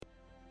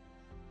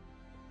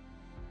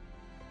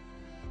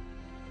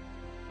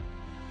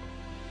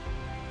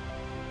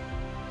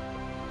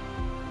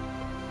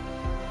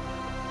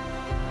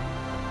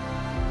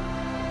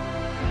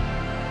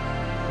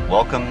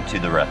Welcome to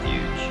the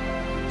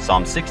Refuge.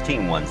 Psalm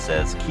 16:1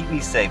 says, "Keep me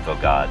safe, O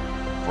God,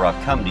 for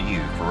I've come to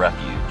you for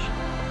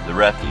refuge." The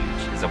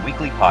Refuge is a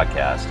weekly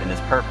podcast, and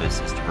its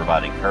purpose is to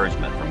provide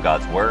encouragement from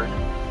God's Word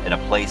and a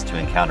place to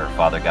encounter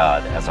Father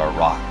God as our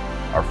rock,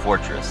 our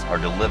fortress, our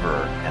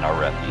deliverer, and our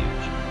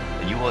refuge.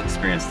 And you will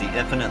experience the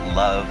infinite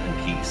love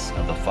and peace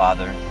of the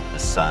Father, the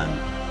Son,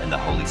 and the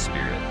Holy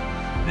Spirit.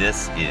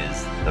 This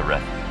is the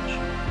Refuge.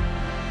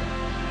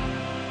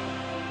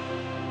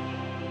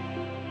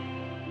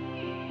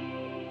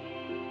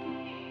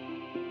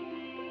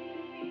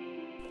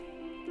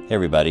 Hey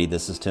everybody,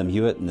 this is Tim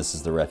Hewitt, and this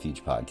is the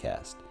Refuge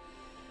Podcast.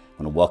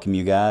 I want to welcome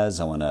you guys.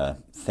 I want to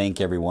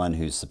thank everyone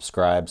who's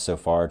subscribed so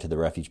far to the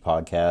Refuge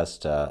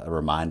Podcast. A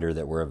reminder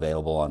that we're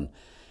available on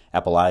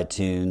Apple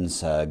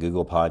iTunes,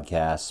 Google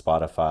Podcasts,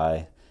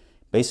 Spotify,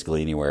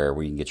 basically anywhere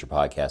where you can get your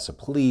podcast. So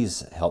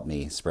please help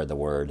me spread the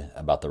word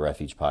about the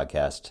Refuge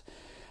Podcast.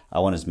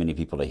 I want as many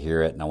people to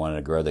hear it, and I want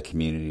to grow the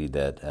community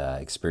that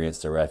experience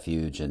the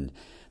Refuge. And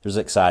there's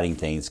exciting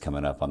things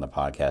coming up on the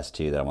podcast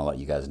too that I want to let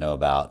you guys know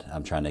about.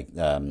 I'm trying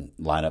to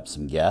line up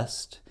some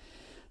guests.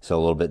 So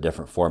a little bit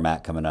different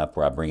format coming up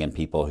where I bring in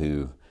people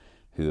who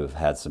have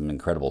had some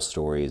incredible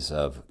stories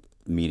of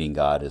meeting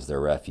God as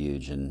their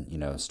refuge,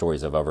 and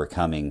stories of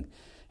overcoming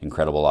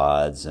incredible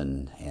odds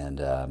and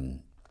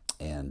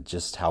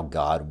just how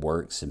God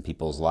works in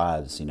people's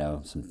lives.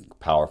 Some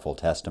powerful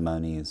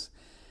testimonies,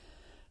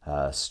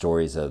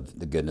 stories of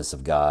the goodness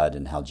of God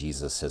and how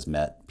Jesus has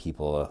met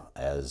people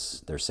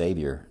as their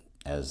Savior,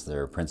 as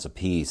their Prince of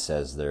Peace,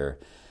 as their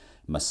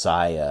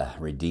Messiah,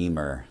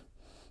 Redeemer.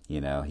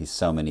 He's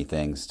so many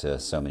things to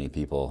so many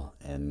people,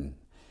 and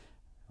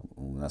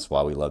that's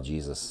why we love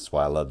Jesus. That's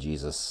why I love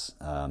Jesus,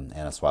 and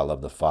that's why I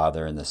love the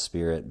Father and the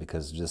Spirit,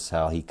 because just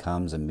how He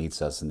comes and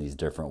meets us in these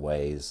different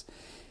ways,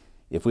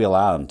 if we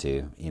allow Him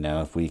to,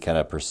 if we kind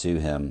of pursue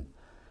Him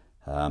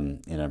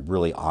in a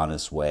really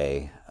honest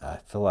way. I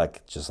feel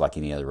like just like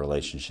any other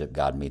relationship,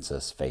 God meets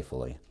us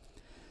faithfully.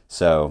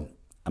 So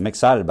I'm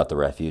excited about the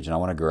Refuge, and I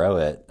want to grow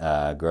it,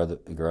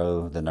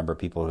 grow the number of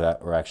people who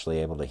are actually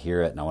able to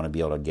hear it, and I want to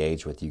be able to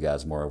engage with you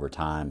guys more over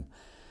time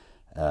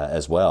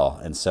as well.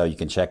 And so you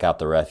can check out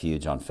the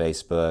Refuge on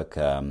Facebook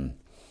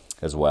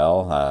as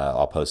well.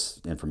 I'll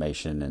post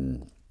information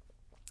and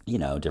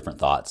different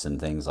thoughts and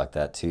things like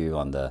that too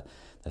on the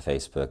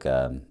Facebook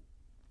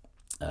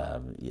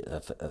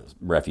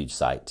Refuge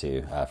site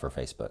too for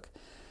Facebook.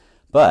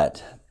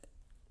 But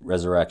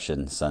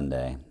Resurrection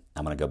Sunday,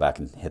 I'm going to go back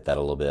and hit that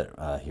a little bit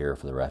here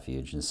for the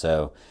Refuge. And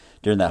so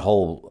during that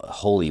whole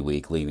Holy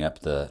Week leading up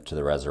to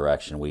the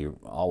resurrection, we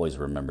always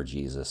remember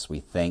Jesus. We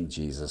thank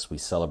Jesus. We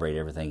celebrate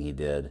everything He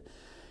did,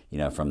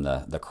 from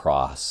the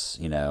cross.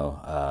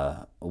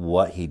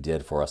 What He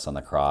did for us on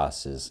the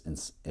cross is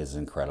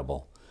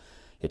incredible.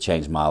 It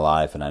changed my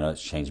life, and I know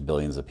it's changed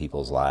billions of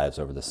people's lives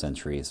over the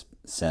centuries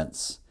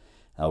since,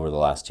 over the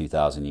last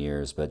 2,000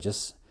 years. But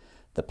just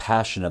the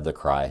passion of the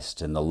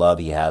Christ and the love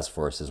He has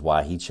for us is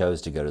why He chose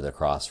to go to the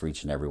cross for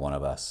each and every one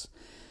of us.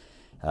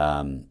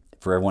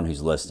 For everyone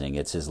who's listening,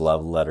 it's His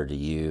love letter to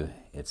you.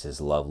 It's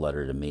His love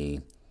letter to me.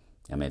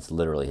 It's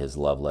literally His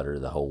love letter to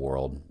the whole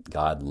world.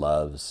 God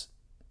loves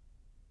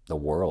the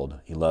world.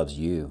 He loves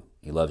you.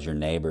 He loves your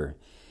neighbor.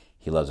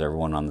 He loves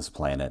everyone on this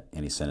planet,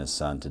 and He sent His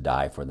Son to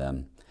die for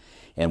them.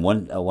 And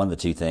one of the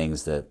two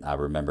things that I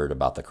remembered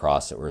about the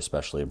cross that were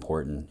especially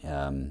important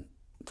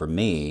for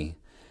me,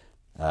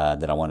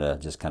 that I want to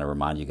just kind of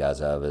remind you guys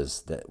of,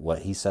 is that what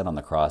He said on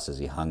the cross as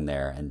He hung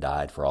there and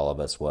died for all of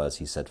us was,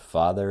 He said,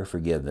 "Father,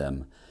 forgive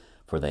them,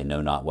 for they know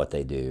not what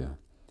they do."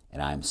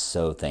 And I am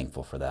so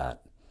thankful for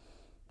that.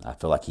 I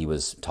feel like He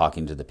was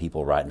talking to the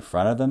people right in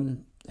front of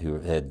Him who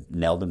had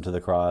nailed Him to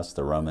the cross,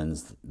 the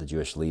Romans, the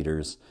Jewish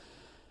leaders.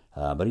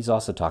 But He's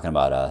also talking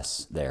about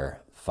us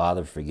there.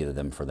 Father, forgive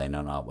them, for they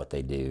know not what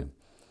they do.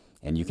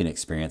 And you can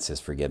experience His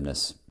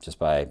forgiveness just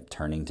by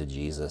turning to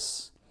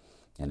Jesus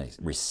and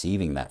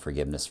receiving that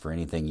forgiveness for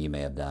anything you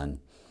may have done,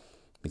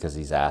 because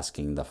He's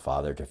asking the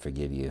Father to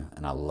forgive you.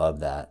 And I love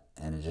that.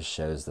 And it just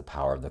shows the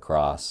power of the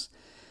cross.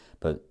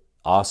 But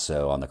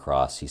also on the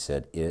cross, He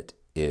said, "It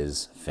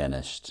is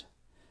finished."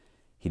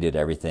 He did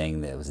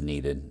everything that was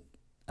needed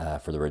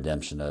for the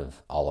redemption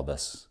of all of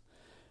us.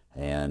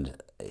 And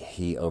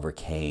He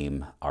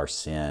overcame our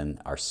sin,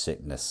 our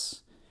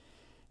sickness,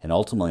 and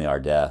ultimately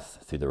our death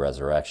through the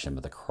resurrection.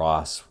 But the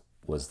cross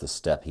was the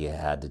step He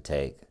had to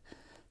take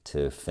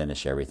to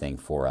finish everything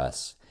for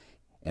us.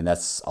 And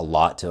that's a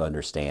lot to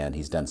understand.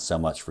 He's done so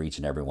much for each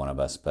and every one of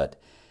us, but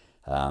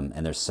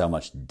and there's so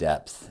much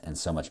depth and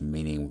so much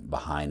meaning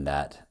behind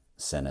that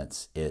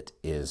sentence, "It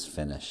is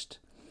finished."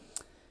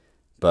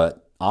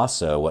 But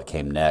also what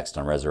came next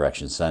on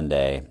Resurrection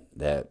Sunday,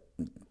 that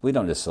we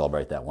don't just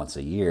celebrate that once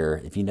a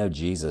year. If you know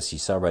Jesus, you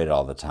celebrate it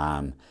all the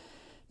time,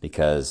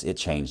 because it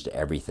changed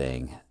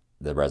everything,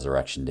 the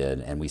resurrection did.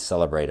 And we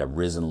celebrate a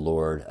risen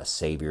Lord, a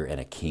Savior, and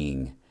a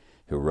King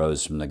who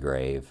rose from the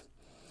grave.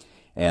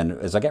 And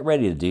as I got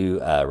ready to do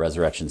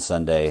Resurrection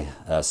Sunday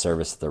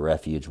service at the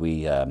Refuge,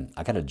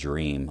 I got a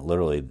dream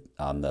literally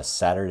on the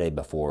Saturday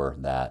before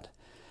that.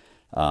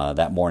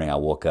 That morning I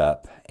woke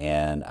up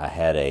and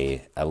I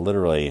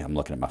literally, I'm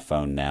looking at my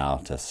phone now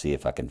to see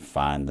if I can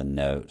find the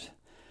note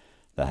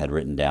that I had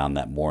written down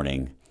that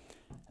morning.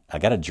 I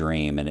got a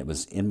dream, and it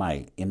was in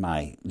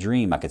my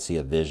dream I could see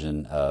a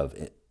vision of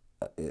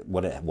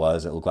what it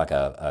was. It looked like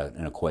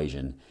an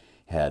equation.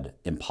 It had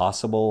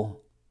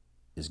impossible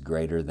is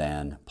greater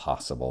than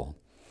possible.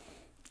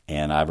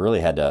 And I've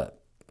really had to,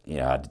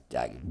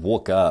 I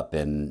woke up,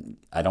 and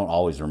I don't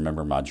always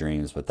remember my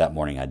dreams, but that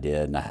morning I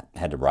did, and I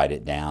had to write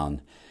it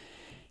down.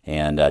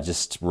 And I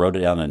just wrote it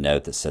down in a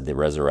note that said the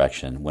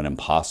resurrection, when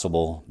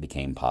impossible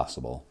became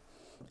possible.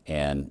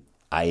 And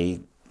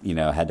I,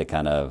 had to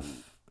kind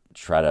of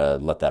try to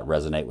let that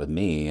resonate with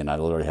me. And I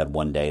literally had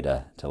one day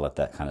to let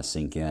that kind of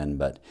sink in.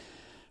 But,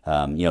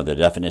 the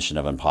definition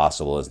of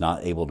impossible is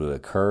not able to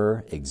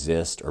occur,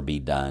 exist, or be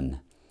done.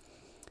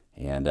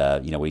 And,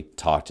 we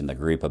talked in the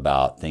group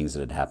about things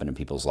that had happened in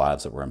people's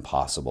lives that were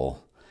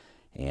impossible.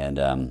 And,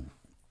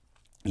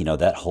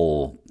 that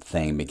whole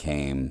thing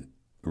became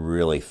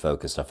really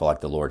focused. I felt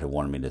like the Lord had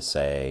wanted me to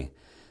say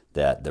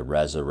that the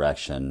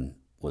resurrection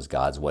was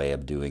God's way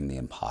of doing the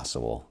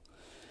impossible.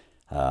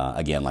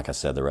 Again, like I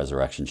said, the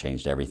resurrection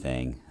changed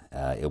everything.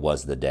 It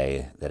was the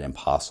day that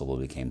impossible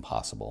became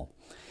possible.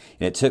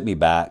 And it took me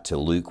back to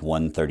Luke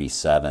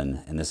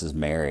 1:37, and this is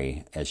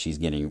Mary as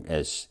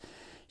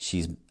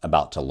she's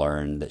about to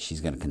learn that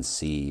she's going to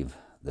conceive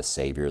the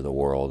Savior of the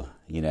world.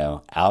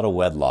 Out of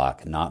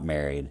wedlock, not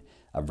married,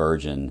 a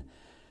virgin.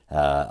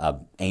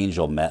 An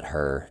angel met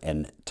her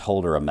and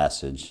told her a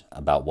message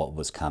about what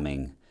was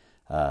coming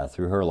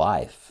through her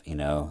life,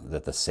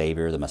 that the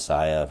Savior, the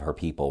Messiah of her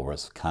people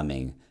was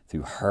coming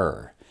through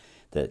her,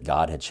 that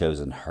God had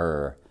chosen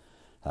her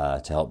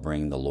to help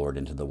bring the Lord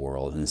into the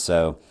world. And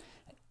so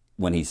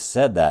when he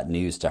said that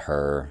news to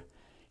her,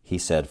 he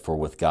said, "For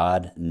with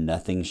God,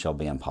 nothing shall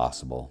be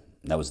impossible."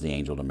 That was the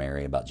angel to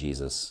Mary about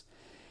Jesus.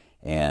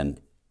 And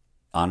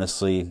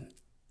honestly,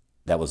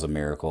 that was a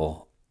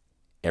miracle.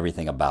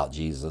 Everything about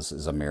Jesus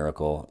is a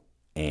miracle,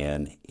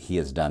 and he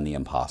has done the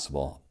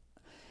impossible.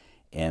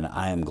 And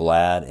I am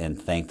glad and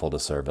thankful to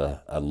serve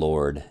a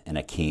Lord and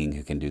a King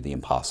who can do the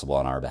impossible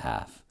on our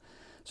behalf.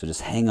 So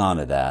just hang on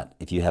to that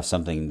if you have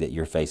something that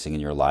you're facing in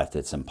your life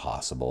that's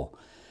impossible,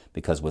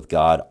 because with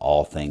God,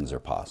 all things are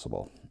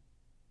possible.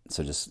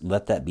 So just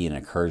let that be an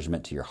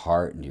encouragement to your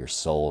heart and to your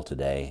soul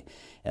today,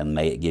 and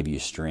may it give you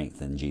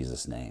strength in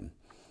Jesus' name.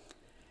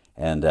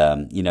 And,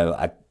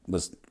 I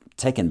was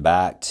taken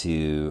back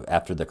to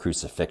after the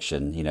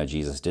crucifixion.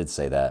 Jesus did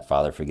say that,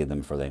 "Father, forgive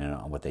them, for they know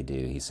not what they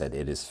do." He said,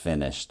 "It is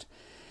finished."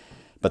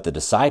 But the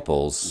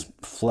disciples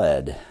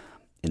fled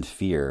in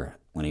fear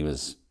when he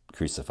was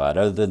crucified,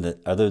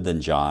 other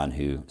than John,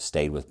 who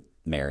stayed with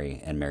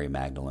Mary and Mary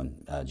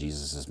Magdalene,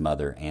 Jesus'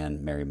 mother,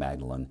 and Mary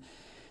Magdalene.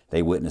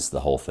 They witnessed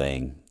the whole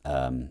thing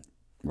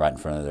right in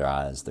front of their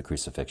eyes, the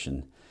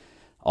crucifixion.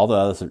 All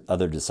the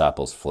other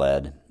disciples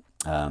fled.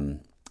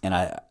 And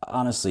I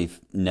honestly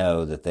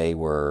know that they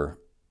were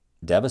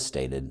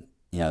devastated.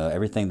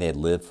 Everything they had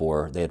lived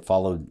for, they had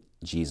followed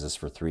Jesus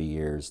for 3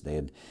 years. They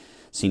had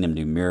seen him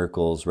do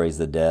miracles, raise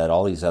the dead,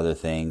 all these other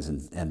things,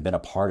 and been a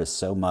part of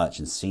so much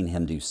and seen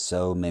him do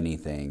so many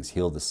things,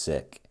 heal the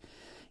sick,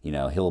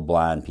 heal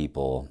blind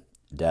people,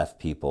 deaf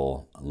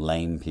people,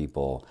 lame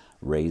people,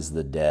 raise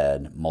the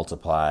dead,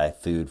 multiply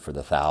food for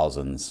the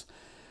thousands.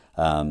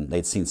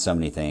 They'd seen so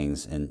many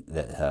things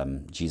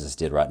that Jesus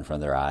did right in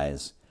front of their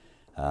eyes.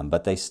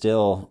 But they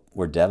still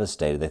were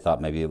devastated. They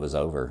thought maybe it was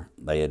over.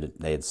 They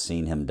had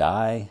seen him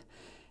die,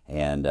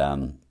 and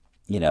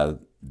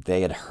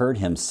they had heard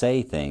him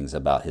say things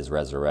about his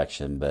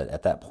resurrection, but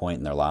at that point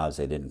in their lives,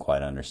 they didn't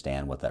quite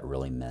understand what that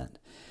really meant.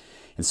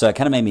 And so it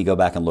kind of made me go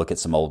back and look at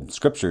some old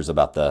scriptures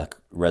about the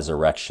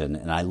resurrection,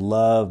 and I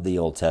love the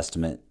Old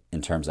Testament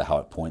in terms of how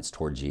it points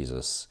toward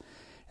Jesus.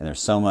 And there's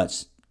so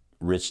much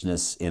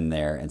richness in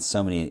there, and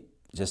so many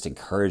just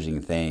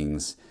encouraging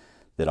things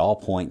that all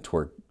point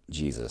toward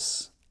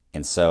Jesus.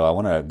 And so I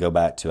want to go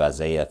back to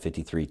Isaiah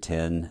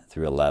 53:10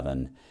 through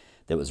 11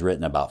 that was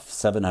written about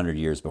 700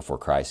 years before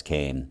Christ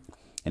came.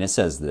 And it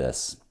says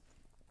this.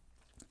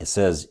 It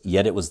says,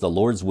 "Yet it was the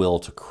Lord's will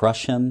to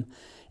crush him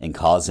and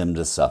cause him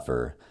to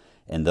suffer.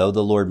 And though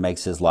the Lord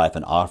makes his life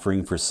an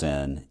offering for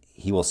sin,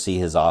 he will see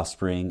his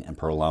offspring and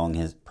prolong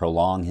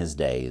his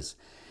days,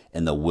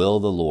 and the will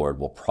of the Lord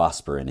will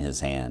prosper in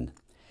his hand.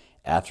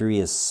 After he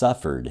has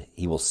suffered,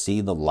 he will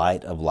see the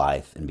light of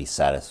life and be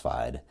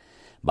satisfied.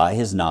 By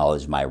his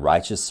knowledge, my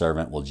righteous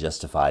servant will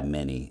justify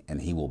many,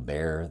 and he will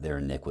bear their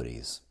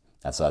iniquities."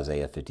 That's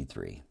Isaiah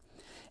 53.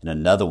 And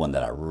another one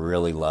that I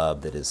really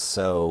love that is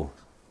so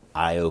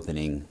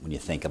eye-opening when you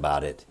think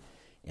about it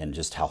and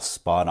just how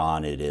spot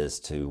on it is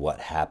to what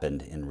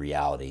happened in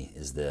reality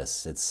is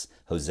this. It's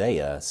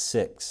Hosea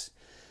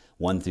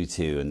 6:1 through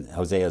 2. And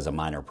Hosea is a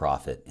minor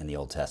prophet in the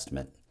Old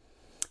Testament.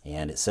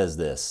 And it says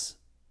this,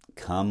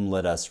 "Come,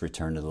 let us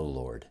return to the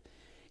Lord.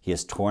 He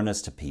has torn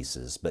us to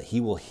pieces, but he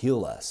will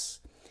heal us.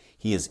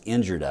 He has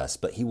injured us,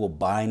 but he will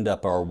bind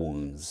up our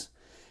wounds.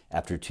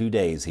 After 2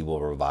 days he will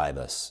revive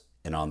us,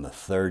 and on the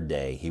third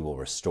day he will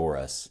restore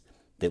us,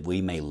 that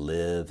we may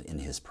live in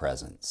his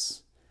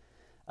presence.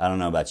 I don't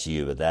know about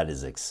you, but that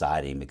is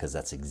exciting because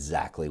that's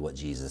exactly what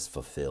Jesus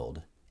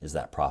fulfilled, is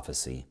that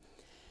prophecy.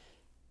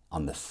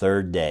 On the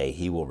third day,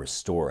 he will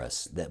restore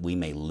us that we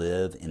may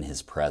live in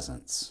his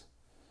presence.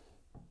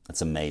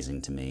 That's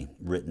amazing to me.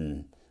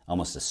 Written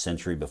almost a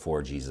century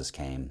before Jesus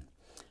came.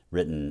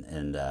 Written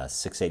in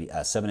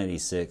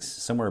 786,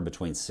 somewhere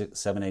between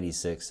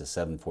 786 to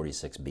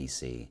 746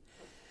 BC.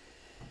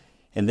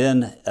 And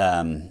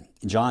then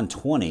John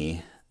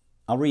 20,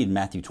 I'll read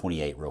Matthew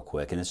 28 real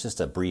quick, and it's just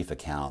a brief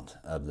account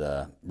of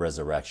the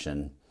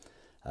resurrection.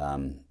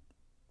 I'm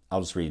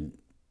going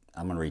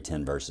to read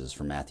 10 verses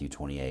from Matthew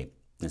 28.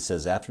 It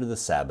says, after the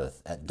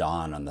Sabbath, at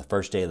dawn on the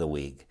first day of the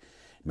week,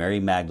 Mary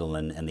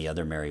Magdalene and the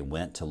other Mary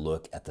went to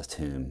look at the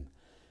tomb.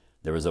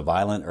 There was a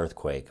violent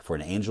earthquake, for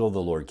an angel of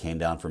the Lord came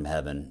down from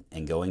heaven,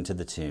 and going to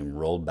the tomb,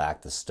 rolled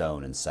back the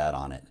stone and sat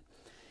on it.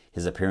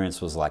 His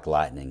appearance was like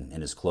lightning,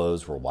 and his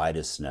clothes were white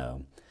as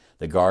snow.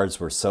 The guards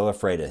were so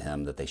afraid of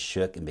him that they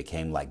shook and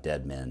became like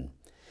dead men.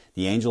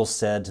 The angel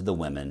said to the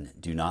women,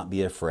 do not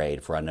be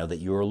afraid, for I know that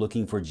you are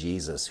looking for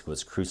Jesus who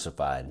was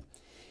crucified.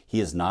 He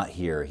is not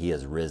here, he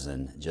has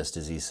risen, just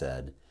as he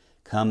said.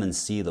 Come and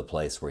see the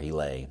place where he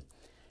lay.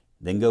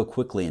 Then go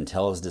quickly and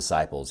tell his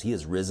disciples, he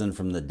is risen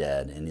from the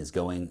dead and is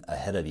going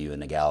ahead of you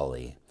into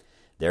Galilee.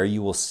 There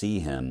you will see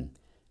him.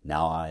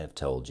 Now I have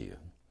told you.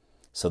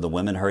 So the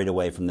women hurried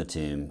away from the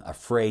tomb,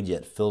 afraid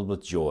yet filled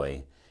with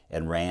joy,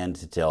 and ran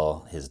to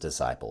tell his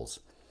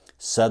disciples.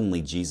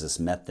 Suddenly Jesus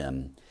met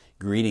them.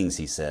 Greetings,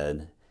 he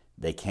said.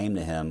 They came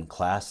to him,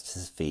 clasped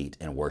his feet,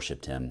 and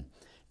worshipped him.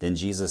 Then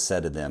Jesus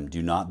said to them,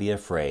 do not be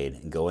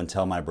afraid. Go and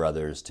tell my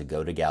brothers to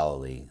go to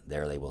Galilee.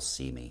 There they will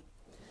see me.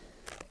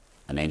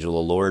 An angel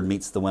of the Lord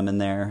meets the women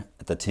there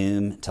at the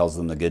tomb, tells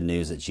them the good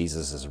news that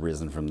Jesus is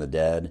risen from the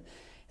dead,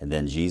 and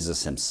then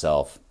Jesus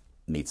himself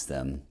meets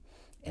them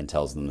and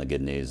tells them the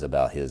good news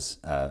about his,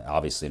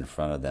 obviously in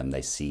front of them,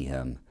 they see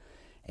him,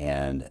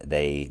 and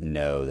they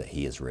know that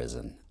he is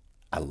risen.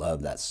 I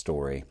love that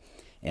story.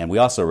 And we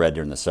also read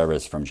during the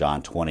service from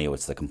John 20,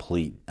 which is the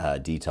complete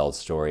detailed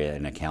story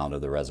and account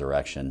of the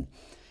resurrection.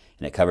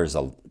 And it covers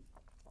a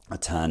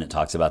ton. It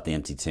talks about the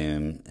empty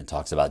tomb. It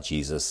talks about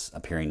Jesus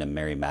appearing to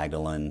Mary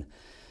Magdalene,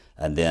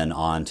 and then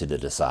on to the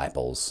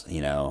disciples.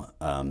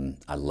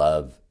 I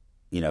love,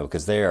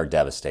 because they are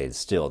devastated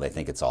still. They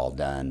think it's all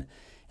done.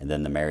 And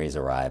then the Marys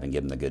arrive and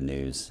give them the good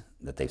news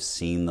that they've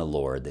seen the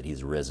Lord, that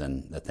he's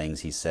risen. The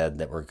things he said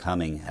that were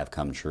coming have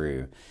come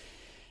true.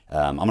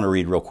 I'm going to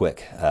read real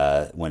quick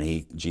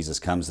when Jesus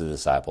comes to the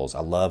disciples. I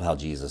love how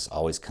Jesus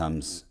always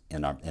comes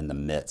in the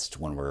midst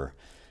when we're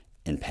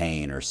in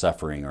pain or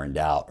suffering or in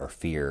doubt or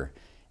fear,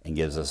 and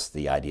gives us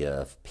the idea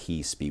of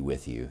peace be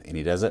with you. And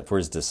he does it for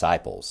his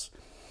disciples.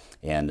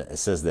 And it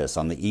says this,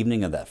 on the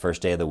evening of that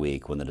first day of the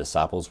week, when the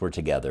disciples were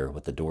together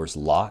with the doors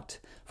locked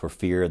for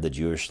fear of the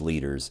Jewish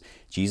leaders,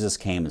 Jesus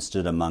came and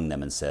stood among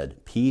them and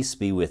said, peace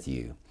be with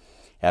you.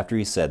 After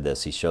he said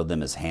this, he showed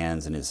them his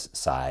hands and his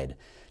side.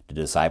 The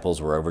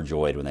disciples were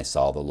overjoyed when they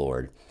saw the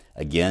Lord.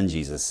 Again,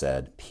 Jesus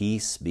said,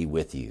 peace be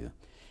with you.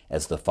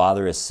 As the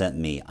Father has sent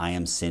me, I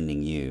am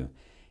sending you.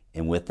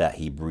 And with that,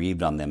 he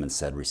breathed on them and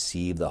said,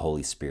 receive the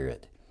Holy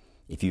Spirit.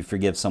 If you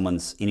forgive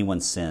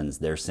anyone's sins,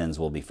 their sins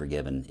will be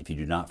forgiven. If you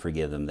do not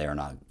forgive them, they are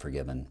not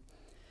forgiven.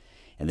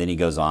 And then he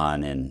goes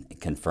on and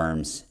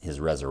confirms his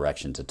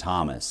resurrection to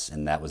Thomas.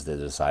 And that was the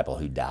disciple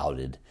who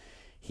doubted.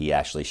 He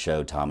actually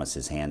showed Thomas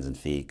his hands and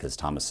feet because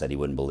Thomas said he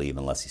wouldn't believe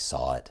unless he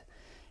saw it.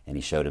 And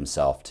he showed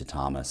himself to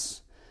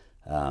Thomas.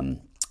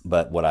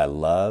 But what I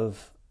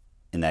love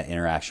in that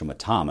interaction with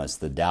Thomas,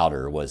 the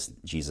doubter, was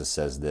Jesus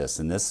says this,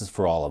 and this is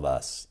for all of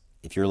us.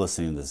 If you're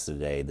listening to this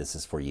today, this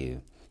is for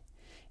you.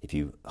 If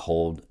you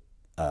hold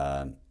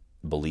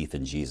belief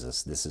in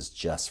Jesus, this is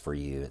just for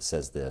you. It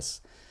says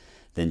this,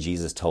 then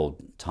Jesus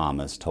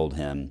told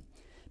him,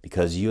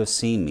 because you have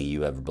seen me,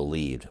 you have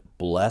believed.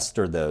 Blessed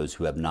are those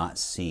who have not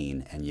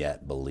seen and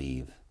yet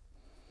believe.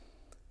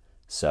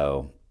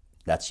 So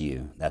that's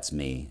you, that's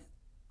me,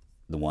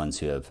 the ones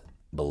who have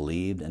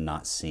believed and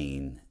not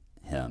seen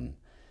him,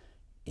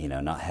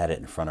 not had it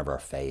in front of our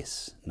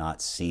face,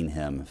 not seen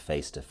him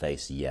face to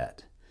face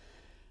yet.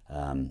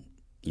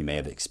 You may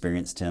have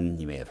experienced him,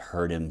 you may have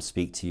heard him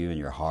speak to you in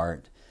your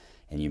heart,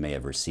 and you may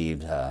have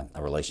received a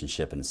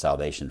relationship and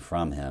salvation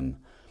from him,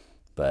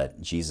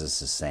 but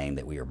Jesus is saying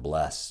that we are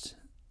blessed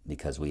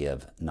because we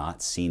have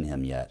not seen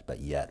him yet, but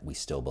yet we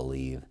still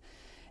believe.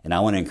 And I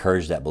want to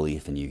encourage that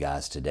belief in you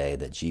guys today,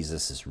 that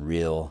Jesus is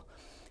real,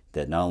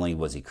 that not only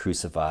was he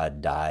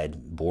crucified,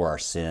 died, bore our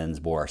sins,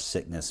 bore our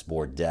sickness,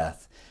 bore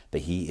death,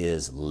 but he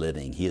is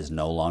living. He is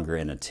no longer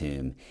in a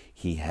tomb.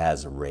 He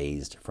has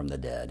raised from the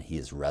dead. He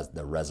is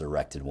the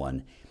resurrected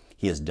one.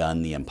 He has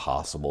done the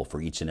impossible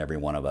for each and every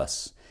one of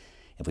us.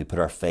 If we put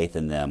our faith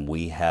in them,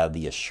 we have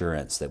the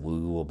assurance that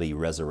we will be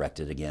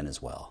resurrected again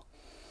as well.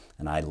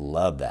 And I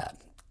love that.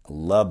 I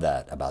love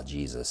that about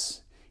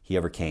Jesus. He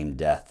overcame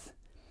death,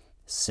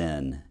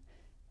 sin,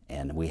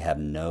 and we have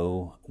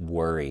no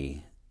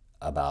worry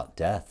about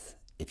death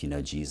if you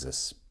know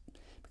Jesus,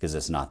 because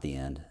it's not the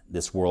end.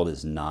 This world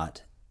is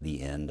not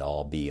the end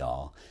all be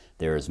all.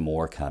 There is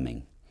more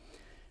coming.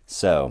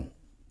 So,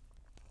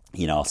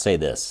 I'll say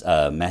this,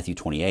 Matthew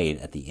 28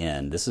 at the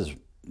end, this is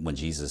when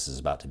Jesus is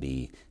about to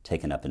be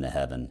taken up into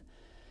heaven.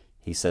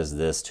 He says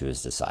this to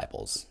his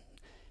disciples.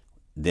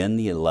 Then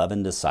the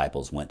 11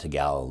 disciples went to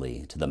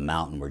Galilee, to the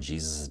mountain where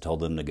Jesus had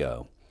told them to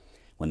go.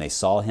 When they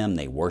saw him,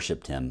 they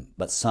worshiped him,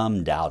 but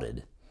some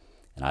doubted.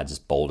 And I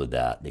just bolded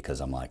that because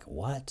I'm like,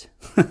 what?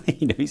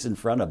 He's in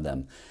front of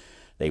them.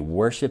 They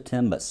worshiped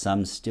him, but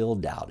some still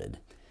doubted.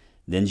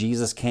 Then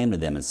Jesus came to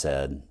them and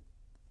said,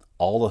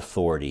 all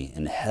authority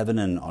in heaven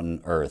and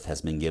on earth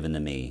has been given to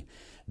me.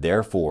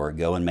 Therefore,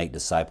 go and make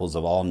disciples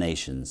of all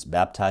nations,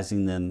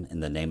 baptizing them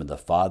in the name of the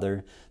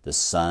Father, the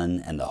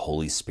Son, and the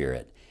Holy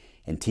Spirit,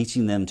 and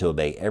teaching them to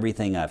obey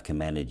everything I've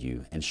commanded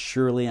you. And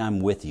surely I'm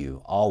with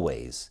you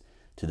always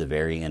to the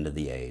very end of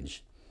the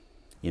age.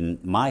 In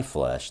my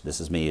flesh, this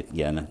is me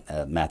again,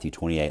 Matthew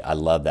 28. I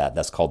love that.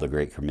 That's called the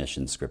Great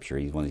Commission scripture.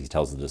 When he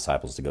tells the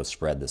disciples to go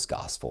spread this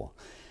gospel.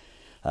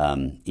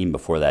 Even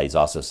before that, he's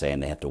also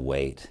saying they have to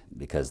wait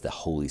because the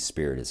Holy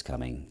Spirit is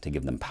coming to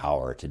give them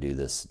power to do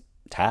this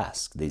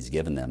task that he's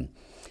given them.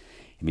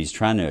 And he's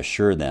trying to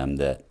assure them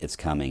that it's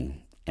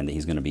coming and that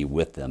he's going to be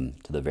with them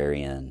to the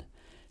very end,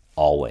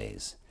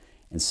 always.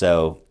 And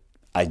so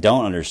I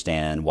don't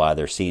understand why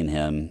they're seeing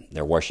him,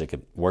 they're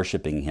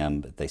worshiping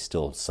him, but they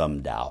still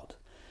some doubt.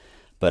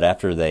 But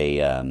after they,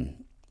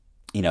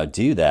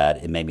 do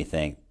that, it made me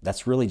think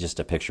that's really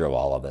just a picture of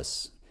all of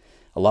us.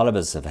 A lot of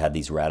us have had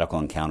these radical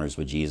encounters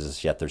with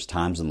Jesus, yet there's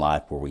times in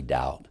life where we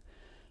doubt,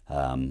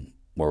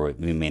 where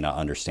we may not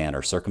understand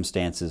our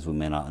circumstances, we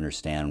may not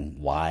understand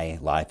why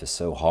life is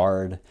so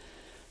hard.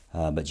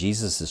 But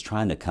Jesus is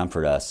trying to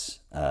comfort us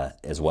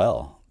as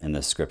well in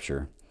this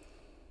scripture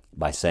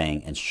by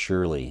saying, and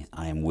surely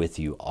I am with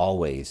you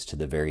always to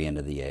the very end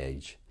of the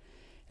age.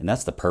 And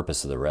that's the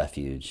purpose of the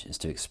refuge, is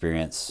to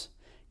experience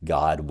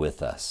God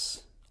with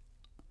us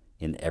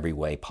in every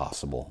way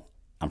possible.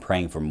 I'm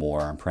praying for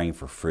more. I'm praying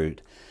for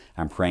fruit.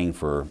 I'm praying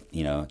for,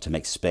 to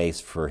make space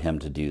for him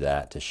to do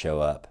that, to show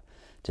up,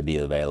 to be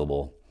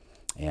available,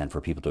 and for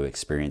people to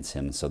experience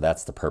him. So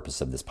that's the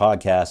purpose of this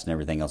podcast and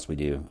everything else we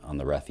do on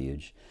the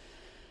refuge.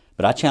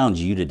 But I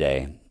challenge you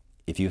today,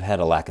 if you've had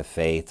a lack of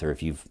faith or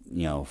if you've,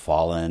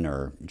 fallen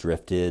or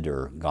drifted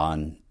or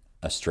gone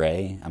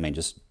astray,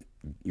 just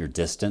you're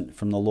distant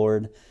from the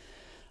Lord,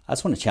 I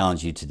just want to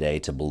challenge you today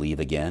to believe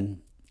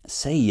again.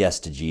 Say yes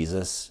to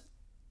Jesus.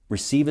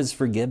 Receive his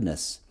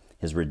forgiveness,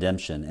 his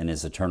redemption, and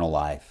his eternal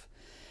life.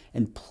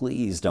 And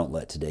please don't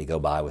let today go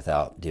by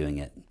without doing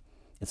it.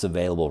 It's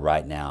available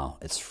right now.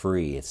 It's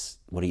free. It's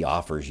what he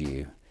offers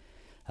you.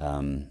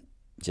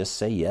 Just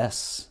say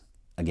yes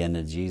again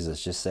to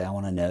Jesus. Just say, I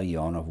want to know you.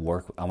 I want to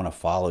work. I want to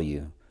follow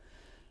you.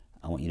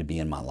 I want you to be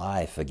in my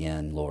life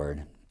again,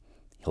 Lord.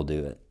 He'll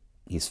do it.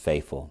 He's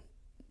faithful.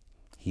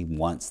 He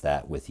wants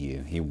that with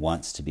you. He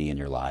wants to be in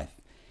your life.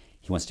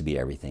 He wants to be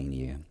everything to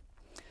you.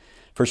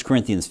 1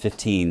 Corinthians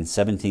 15,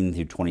 17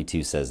 through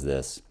 22 says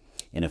this,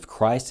 and if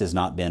Christ has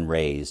not been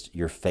raised,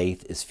 your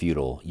faith is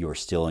futile. You are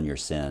still in your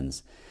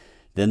sins.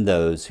 Then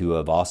those who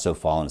have also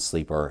fallen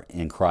asleep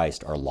in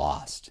Christ are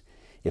lost.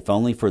 If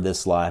only for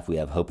this life we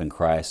have hope in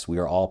Christ, we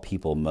are all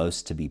people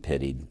most to be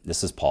pitied.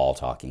 This is Paul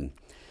talking.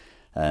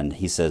 And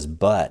he says,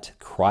 but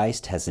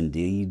Christ has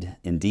indeed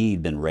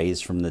been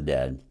raised from the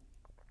dead,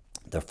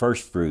 the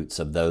first fruits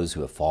of those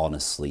who have fallen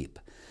asleep.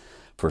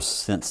 For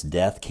since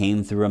death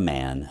came through a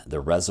man,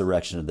 the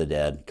resurrection of the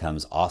dead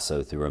comes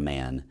also through a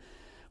man.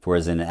 For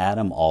as in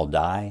Adam all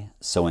die,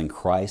 so in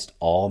Christ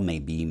all may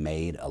be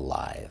made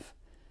alive.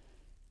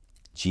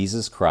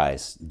 Jesus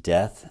Christ's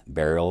death,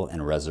 burial,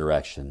 and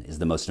resurrection is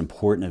the most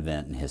important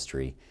event in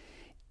history.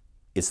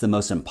 It's the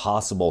most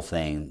impossible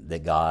thing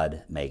that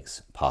God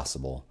makes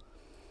possible.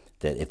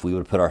 That if we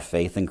would put our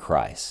faith in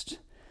Christ,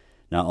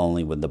 not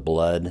only would the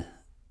blood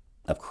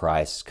of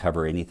Christ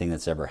cover anything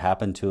that's ever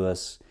happened to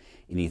us,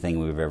 anything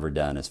we've ever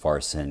done as far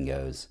as sin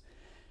goes,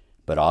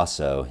 but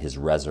also his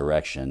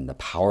resurrection, the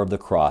power of the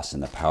cross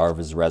and the power of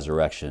his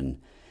resurrection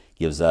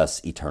gives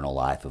us eternal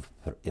life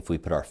if we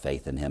put our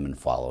faith in him and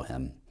follow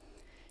him.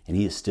 And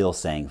he is still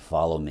saying,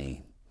 follow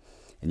me.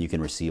 And you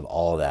can receive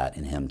all of that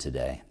in him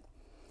today.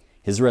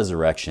 His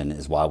resurrection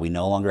is why we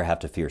no longer have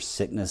to fear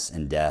sickness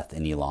and death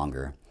any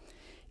longer.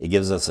 It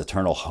gives us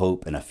eternal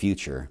hope and a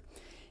future.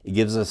 It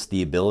gives us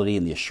the ability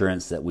and the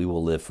assurance that we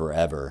will live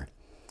forever.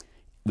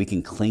 We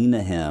can cling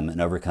to him and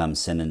overcome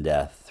sin and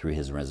death through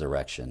his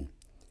resurrection.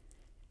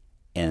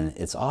 And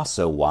it's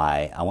also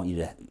why I want you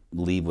to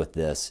leave with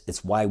this.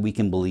 It's why we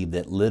can believe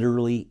that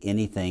literally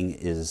anything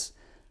is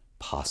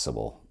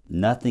possible.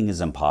 Nothing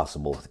is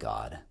impossible with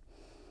God.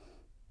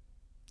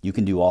 You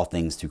can do all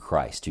things through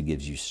Christ who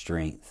gives you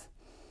strength.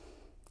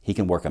 He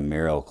can work a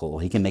miracle.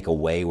 He can make a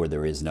way where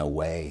there is no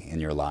way in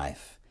your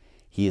life.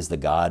 He is the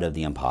God of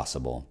the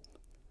impossible.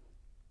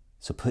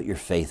 So put your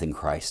faith in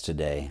Christ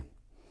today.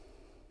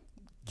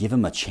 Give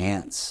him a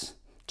chance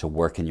to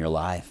work in your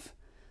life,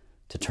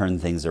 to turn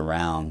things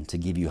around, to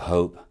give you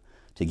hope,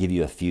 to give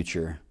you a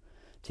future,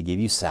 to give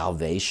you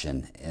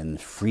salvation and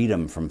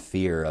freedom from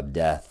fear of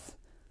death,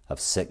 of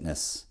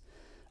sickness,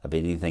 of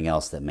anything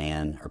else that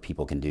man or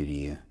people can do to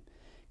you,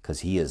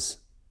 because he is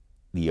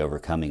the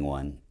overcoming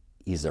one.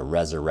 He's a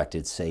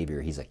resurrected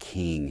Savior. He's a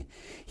king.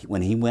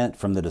 When he went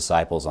from the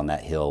disciples on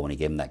that hill, when he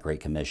gave them that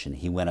great commission,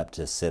 he went up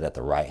to sit at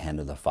the right hand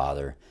of the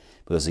Father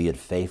because he had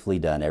faithfully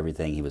done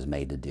everything he was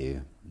made to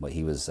do. What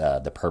he was,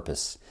 the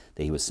purpose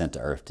that he was sent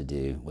to earth to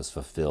do was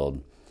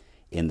fulfilled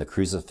in the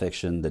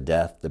crucifixion, the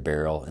death, the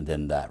burial, and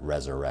then that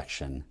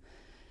resurrection.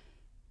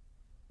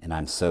 And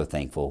I'm so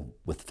thankful.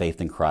 With faith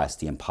in Christ,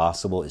 the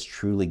impossible is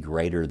truly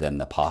greater than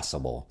the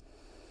possible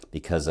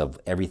because of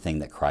everything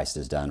that Christ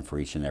has done for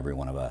each and every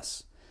one of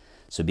us.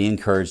 So be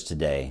encouraged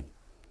today.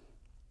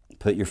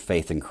 Put your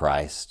faith in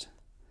Christ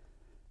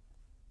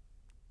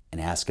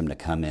and ask him to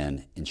come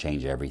in and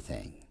change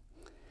everything.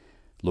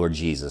 Lord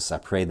Jesus, I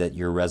pray that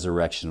your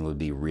resurrection would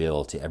be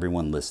real to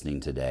everyone listening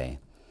today,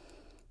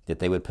 that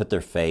they would put their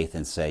faith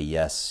and say,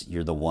 yes,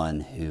 you're the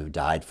one who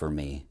died for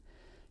me.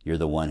 You're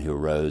the one who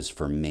rose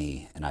for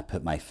me, and I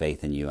put my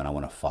faith in you, and I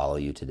want to follow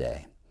you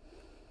today.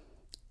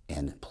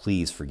 And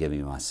please forgive me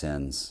my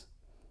sins.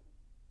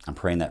 I'm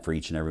praying that for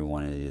each and every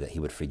one of you, that he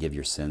would forgive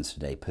your sins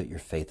today. Put your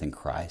faith in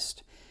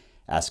Christ.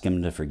 Ask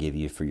him to forgive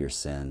you for your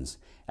sins.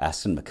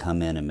 Ask him to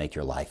come in and make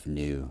your life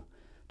new,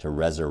 to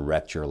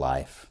resurrect your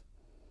life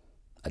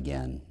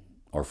again.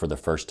 Or for the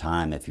first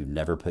time, if you've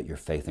never put your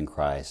faith in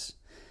Christ,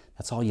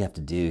 that's all you have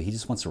to do. He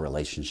just wants a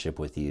relationship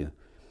with you.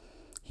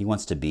 He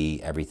wants to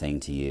be everything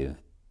to you,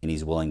 and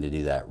he's willing to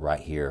do that right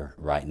here,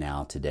 right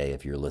now, today,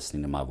 if you're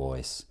listening to my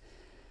voice.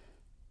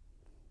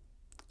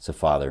 So,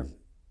 Father,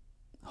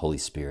 Holy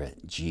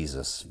Spirit,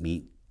 Jesus,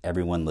 meet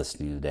everyone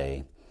listening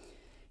today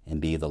and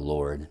be the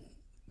Lord,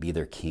 be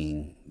their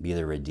King, be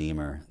their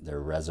Redeemer, their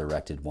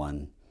resurrected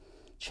one.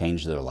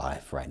 Change their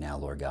life right now,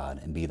 Lord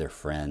God, and be their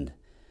friend.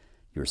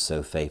 You're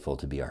so faithful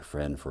to be our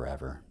friend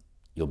forever.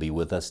 You'll be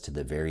with us to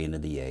the very end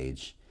of the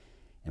age,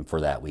 and for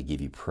that we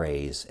give you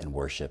praise and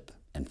worship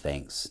and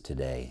thanks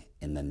today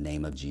in the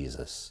name of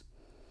Jesus.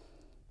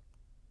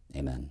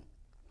 Amen.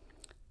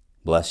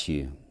 Bless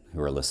you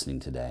who are listening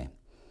today.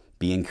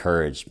 Be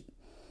encouraged.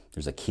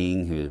 There's a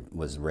king who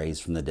was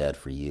raised from the dead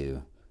for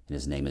you, and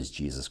his name is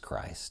Jesus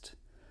Christ.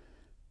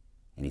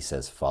 And he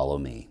says, follow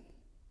me.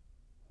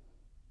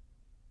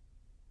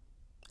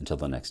 Until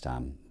the next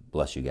time,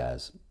 bless you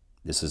guys.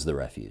 This is The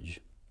Refuge.